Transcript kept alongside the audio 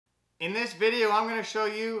In this video, I'm going to show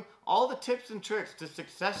you all the tips and tricks to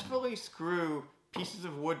successfully screw pieces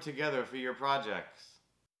of wood together for your projects.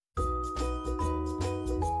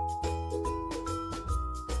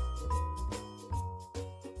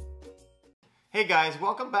 Hey guys,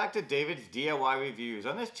 welcome back to David's DIY Reviews.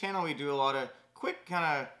 On this channel, we do a lot of quick kind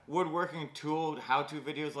of woodworking tool how-to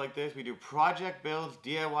videos like this. We do project builds,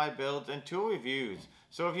 DIY builds, and tool reviews.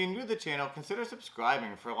 So if you're new to the channel, consider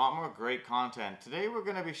subscribing for a lot more great content. Today we're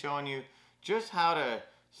going to be showing you just how to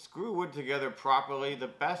screw wood together properly, the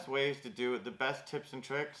best ways to do it, the best tips and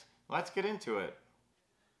tricks. Let's get into it.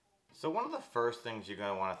 So one of the first things you're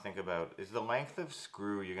going to want to think about is the length of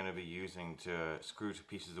screw you're going to be using to screw two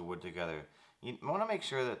pieces of wood together. You want to make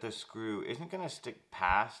sure that the screw isn't going to stick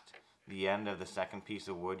past the end of the second piece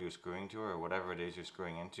of wood you're screwing to, or whatever it is you're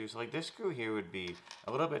screwing into. So like this screw here would be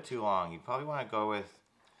a little bit too long. You'd probably want to go with,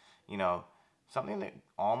 something that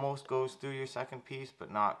almost goes through your second piece, but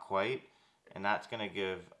not quite. And that's going to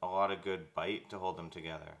give a lot of good bite to hold them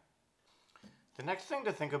together. The next thing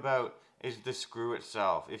to think about is the screw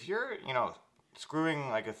itself. If you're, screwing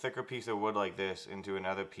like a thicker piece of wood like this into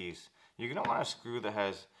another piece, you're going to want a screw that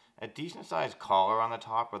has a decent sized collar on the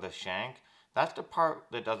top, or the shank. That's the part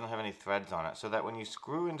that doesn't have any threads on it, so that when you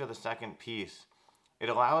screw into the second piece, it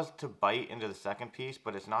allows to bite into the second piece,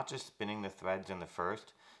 but it's not just spinning the threads in the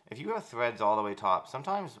first. If you have threads all the way top,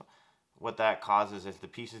 sometimes what that causes is the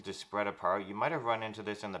pieces to spread apart. You might have run into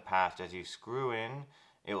this in the past. As you screw in,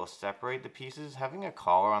 it will separate the pieces. Having a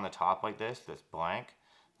collar on the top like this that's blank,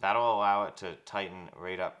 that'll allow it to tighten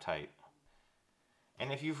right up tight.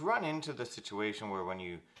 And if you've run into the situation where when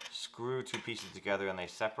you screw two pieces together and they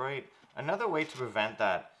separate, another way to prevent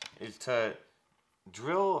that is to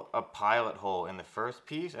drill a pilot hole in the first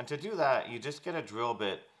piece. And to do that, you just get a drill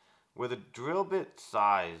bit where the drill bit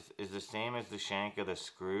size is the same as the shank of the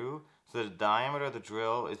screw. So the diameter of the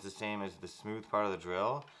drill is the same as the smooth part of the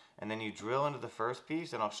drill. And then you drill into the first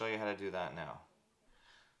piece, and I'll show you how to do that now.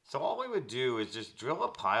 So all we would do is just drill a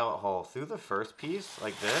pilot hole through the first piece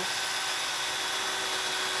like this.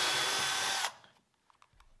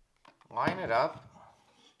 Line it up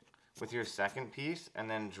with your second piece and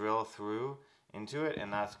then drill through into it,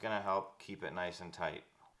 and that's going to help keep it nice and tight.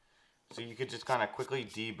 So you could just kind of quickly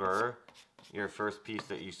deburr your first piece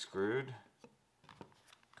that you screwed.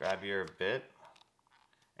 Grab your bit,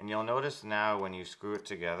 and you'll notice now when you screw it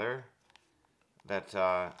together that it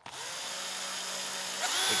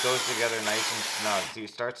goes together nice and snug. So you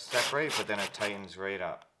start to separate, but then it tightens right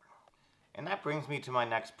up. And that brings me to my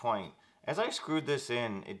next point. As I screwed this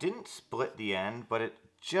in, it didn't split the end, but it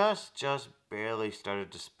just barely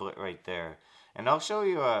started to split right there. And I'll show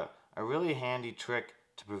you a really handy trick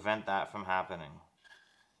to prevent that from happening.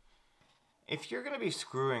 If you're going to be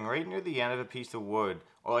screwing right near the end of a piece of wood,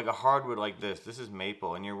 or like a hardwood like this is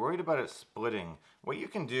maple, and you're worried about it splitting, what you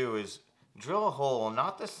can do is drill a hole,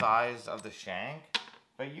 not the size of the shank,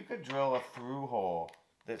 but you could drill a through hole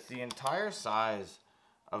that's the entire size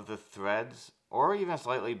of the threads, or even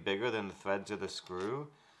slightly bigger than the threads of the screw.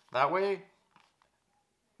 That way,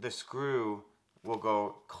 the screw will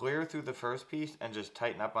go clear through the first piece and just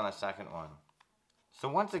tighten up on the second one. So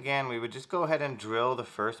once again, we would just go ahead and drill the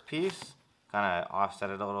first piece, kind of offset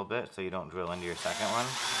it a little bit so you don't drill into your second one.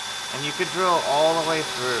 And you could drill all the way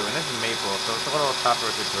through, and this is maple, so it's a little tougher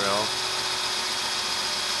to drill.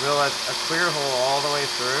 Drill a clear hole all the way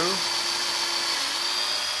through.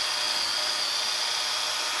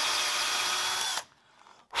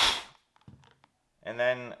 And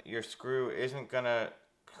then your screw isn't going to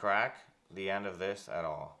crack the end of this at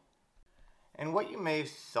all. And what you may have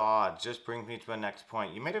saw just brings me to my next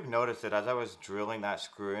point. You may have noticed that as I was drilling that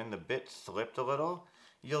screw in, the bit slipped a little.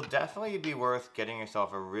 You'll definitely be worth getting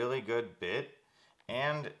yourself a really good bit.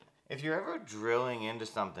 And if you're ever drilling into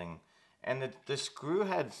something and the screw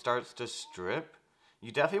head starts to strip,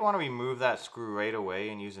 you definitely want to remove that screw right away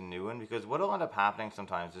and use a new one, because what will end up happening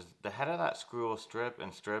sometimes is the head of that screw will strip,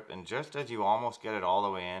 and just as you almost get it all the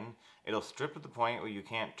way in, it'll strip to the point where you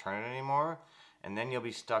can't turn it anymore, and then you'll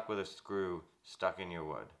be stuck with a screw stuck in your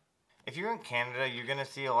wood. If you're in Canada, you're going to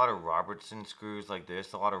see a lot of Robertson screws like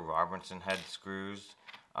this, a lot of Robertson head screws.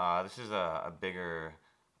 This is a bigger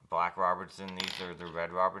black Robertson, these are the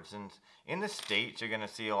red Robertsons. In the States, you're going to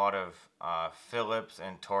see a lot of Phillips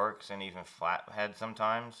and Torx and even flathead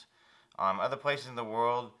sometimes. Other places in the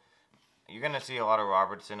world, you're going to see a lot of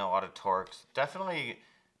Robertson, a lot of Torx. Definitely,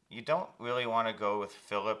 you don't really want to go with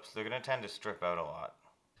Phillips. They're going to tend to strip out a lot.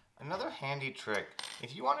 Another handy trick,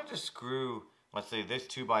 if you wanted to screw, let's say this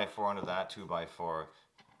 2x4 into that 2x4,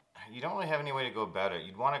 you don't really have any way to go about it.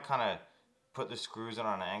 You'd want to kind of put the screws in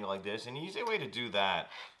on an angle like this, and the easy way to do that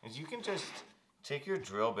is you can just take your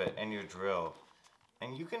drill bit and your drill,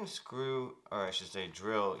 and you can screw, or I should say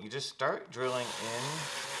drill, you just start drilling in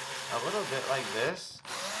a little bit like this,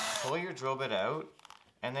 pull your drill bit out,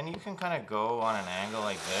 and then you can kind of go on an angle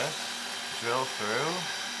like this, drill through,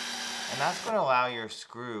 and that's going to allow your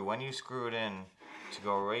screw, when you screw it in, to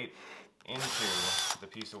go right into the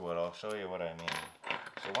piece of wood. I'll show you what I mean.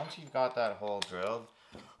 So once you've got that hole drilled,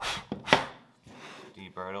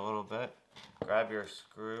 deeper it a little bit, grab your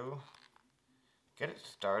screw, get it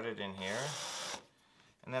started in here,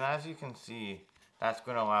 and then as you can see, that's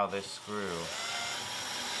going to allow this screw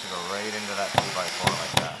to go right into that 2x4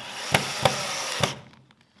 like that.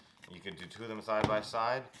 You could do two of them side by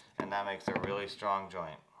side, and that makes a really strong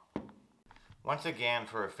joint. Once again,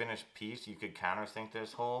 for a finished piece, you could countersink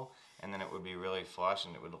this hole, and then it would be really flush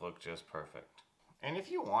and it would look just perfect. And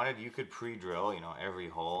if you wanted, you could pre-drill, every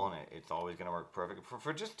hole, and it's always going to work perfect.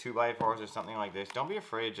 For just 2x4s or something like this, don't be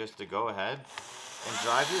afraid just to go ahead and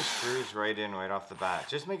drive your screws right in right off the bat.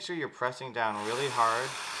 Just make sure you're pressing down really hard.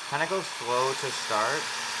 Kind of go slow to start.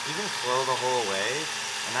 You can slow the whole way,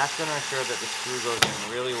 and that's going to ensure that the screw goes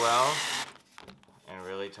in really well and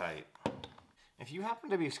really tight. If you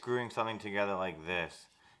happen to be screwing something together like this,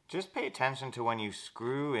 just pay attention to when you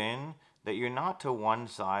screw in that you're not to one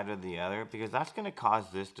side or the other, because that's going to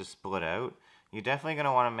cause this to split out. You're definitely going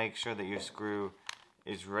to want to make sure that your screw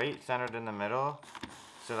is right centered in the middle,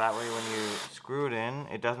 so that way when you screw it in,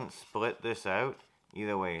 it doesn't split this out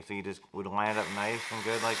either way. So you just would line it up nice and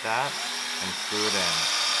good like that and screw it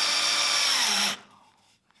in.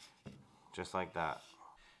 Just like that.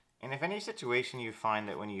 And if any situation you find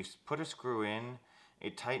that when you put a screw in,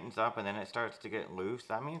 it tightens up and then it starts to get loose,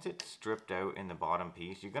 that means it's stripped out in the bottom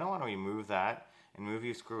piece. You're going to want to remove that and move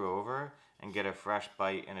your screw over and get a fresh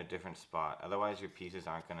bite in a different spot. Otherwise your pieces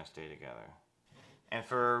aren't going to stay together. And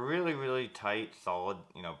for a really, really tight, solid,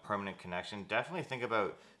 permanent connection, definitely think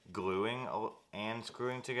about gluing and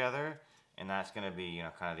screwing together, and that's going to be,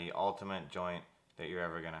 kind of the ultimate joint that you're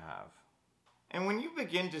ever going to have. And when you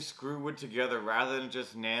begin to screw wood together, rather than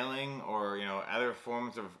just nailing or, other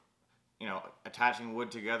forms of, attaching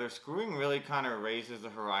wood together, screwing really kind of raises the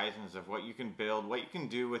horizons of what you can build, what you can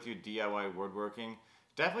do with your DIY woodworking.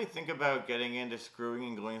 Definitely think about getting into screwing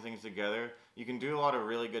and gluing things together. You can do a lot of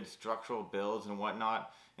really good structural builds and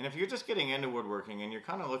whatnot. And if you're just getting into woodworking and you're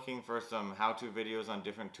kind of looking for some how-to videos on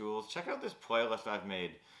different tools, check out this playlist I've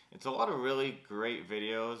made. It's a lot of really great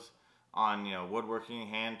videos on, woodworking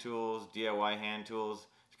hand tools, DIY hand tools.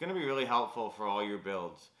 It's going to be really helpful for all your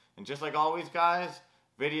builds. And just like always, guys,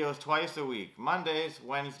 videos twice a week. Mondays,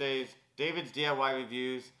 Wednesdays, David's DIY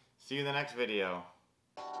Reviews. See you in the next video.